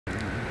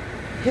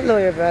Hello,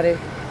 everybody.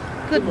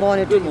 Good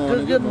morning to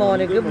you. Good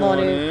morning. Good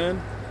morning.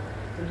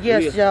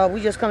 Yes, y'all.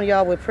 We just come to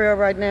y'all with prayer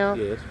right now.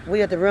 Yes.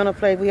 We at the rental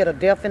place. We had a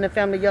death in the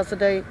family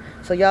yesterday,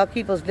 so y'all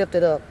keep us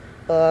lifted up.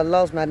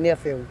 Lost my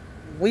nephew.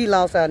 We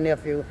lost our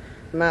nephew,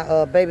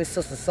 my baby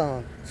sister's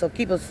son. So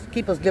keep us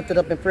lifted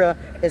up in prayer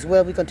as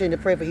well. We continue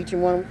to pray for each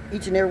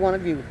and every one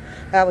of you.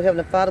 Our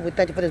Heavenly Father, we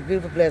thank you for this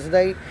beautiful, blessed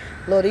day.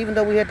 Lord, even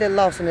though we had that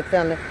loss in the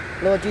family,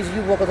 Lord Jesus,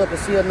 you woke us up to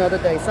see another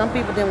day. Some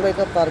people didn't wake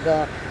up, Father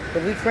God,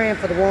 but we praying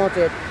for the ones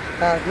that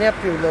our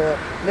nephew, Lord.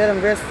 Let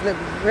him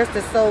rest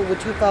his soul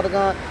with you, Father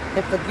God,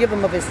 and forgive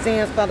him of his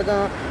sins, Father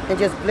God, and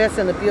just bless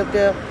him to be up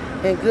there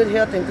in good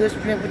health and good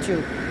strength with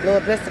you.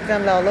 Lord, bless the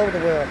family all over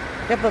the world.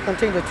 Help us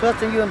continue to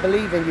trust in you and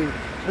believe in you.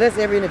 Bless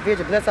every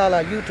individual. Bless all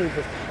our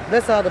YouTubers.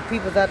 Bless all the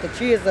people out the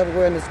kids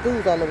everywhere in the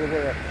schools all over the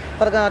world.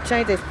 Father God,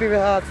 change their spirit,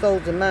 heart,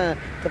 souls, and mind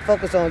to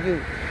focus on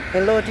you.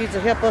 And Lord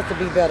Jesus, help us to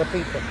be better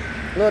people.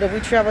 Lord, if we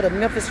travel to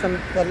Memphis from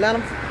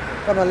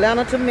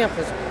Atlanta to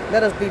Memphis,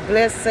 let us be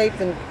blessed, safe,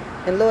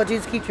 and Lord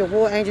Jesus, keep your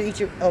war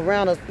angels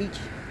around us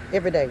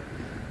every day.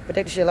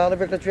 Protect the shield all the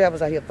reckless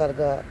drivers out here, Father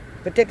God.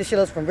 Protect the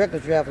shield us from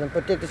reckless drivers and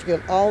protect the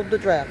shield all the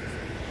drivers.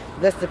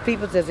 Bless the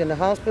people that's in the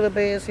hospital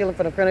beds, healing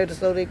from the crown of the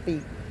sole of their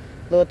feet.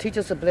 Lord, teach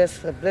us to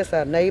bless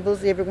our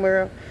neighbors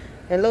everywhere.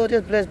 And Lord,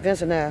 just bless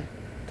Vince and I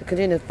to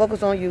continue to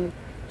focus on you,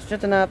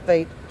 strengthen our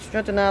faith,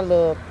 strengthen our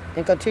love,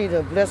 and continue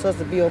to bless us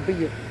to be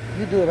obedient.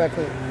 You do it right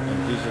quick.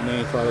 In Jesus'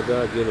 name, Father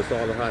God, give us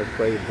all the highest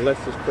praise. Bless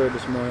this prayer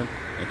this morning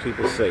and keep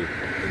us safe.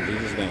 In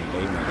Jesus' name,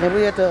 amen. And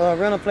we at the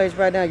rental place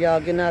right now, y'all,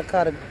 getting our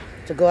car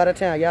to go out of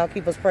town. Y'all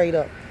keep us prayed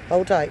up.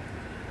 Hold tight.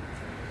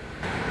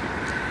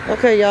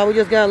 Okay, y'all, we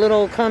just got a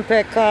little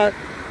compact car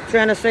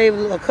trying to save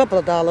a couple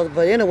of dollars.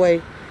 But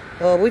anyway,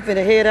 we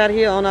finna head out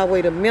here on our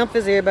way to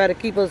Memphis. Everybody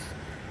keep us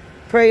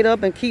prayed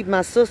up and keep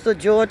my sister,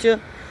 Georgia.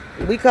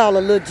 We call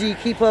her Lil G.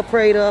 Keep her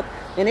prayed up.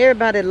 And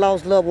everybody that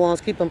lost loved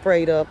ones, keep them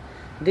prayed up.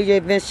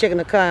 DJ Vince checking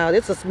the car out.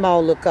 It's a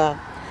small little car.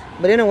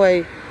 But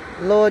anyway,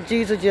 Lord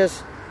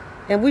Jesus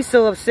and we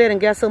so upset and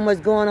got so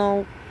much going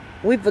on,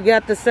 we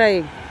forgot to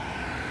say,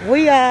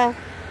 we are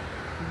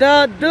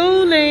the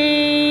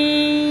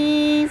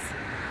Dooleys.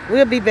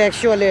 We'll be back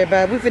shortly,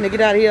 everybody. We finna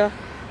get out of here.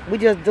 We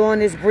just doing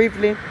this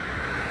briefly.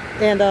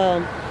 And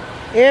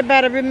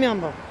everybody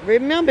remember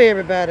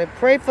everybody,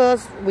 pray for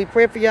us. We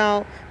pray for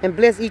y'all and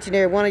bless each and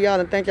every one of y'all.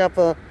 And thank y'all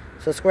for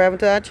subscribing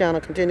to our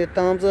channel. Continue to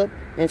thumbs up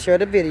and share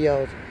the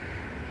videos.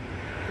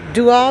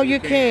 Do all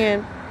you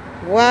can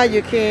while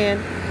you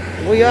can.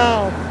 We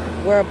all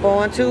were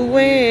born to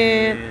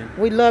win.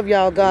 We love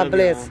y'all. God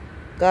bless.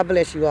 God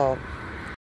bless you all.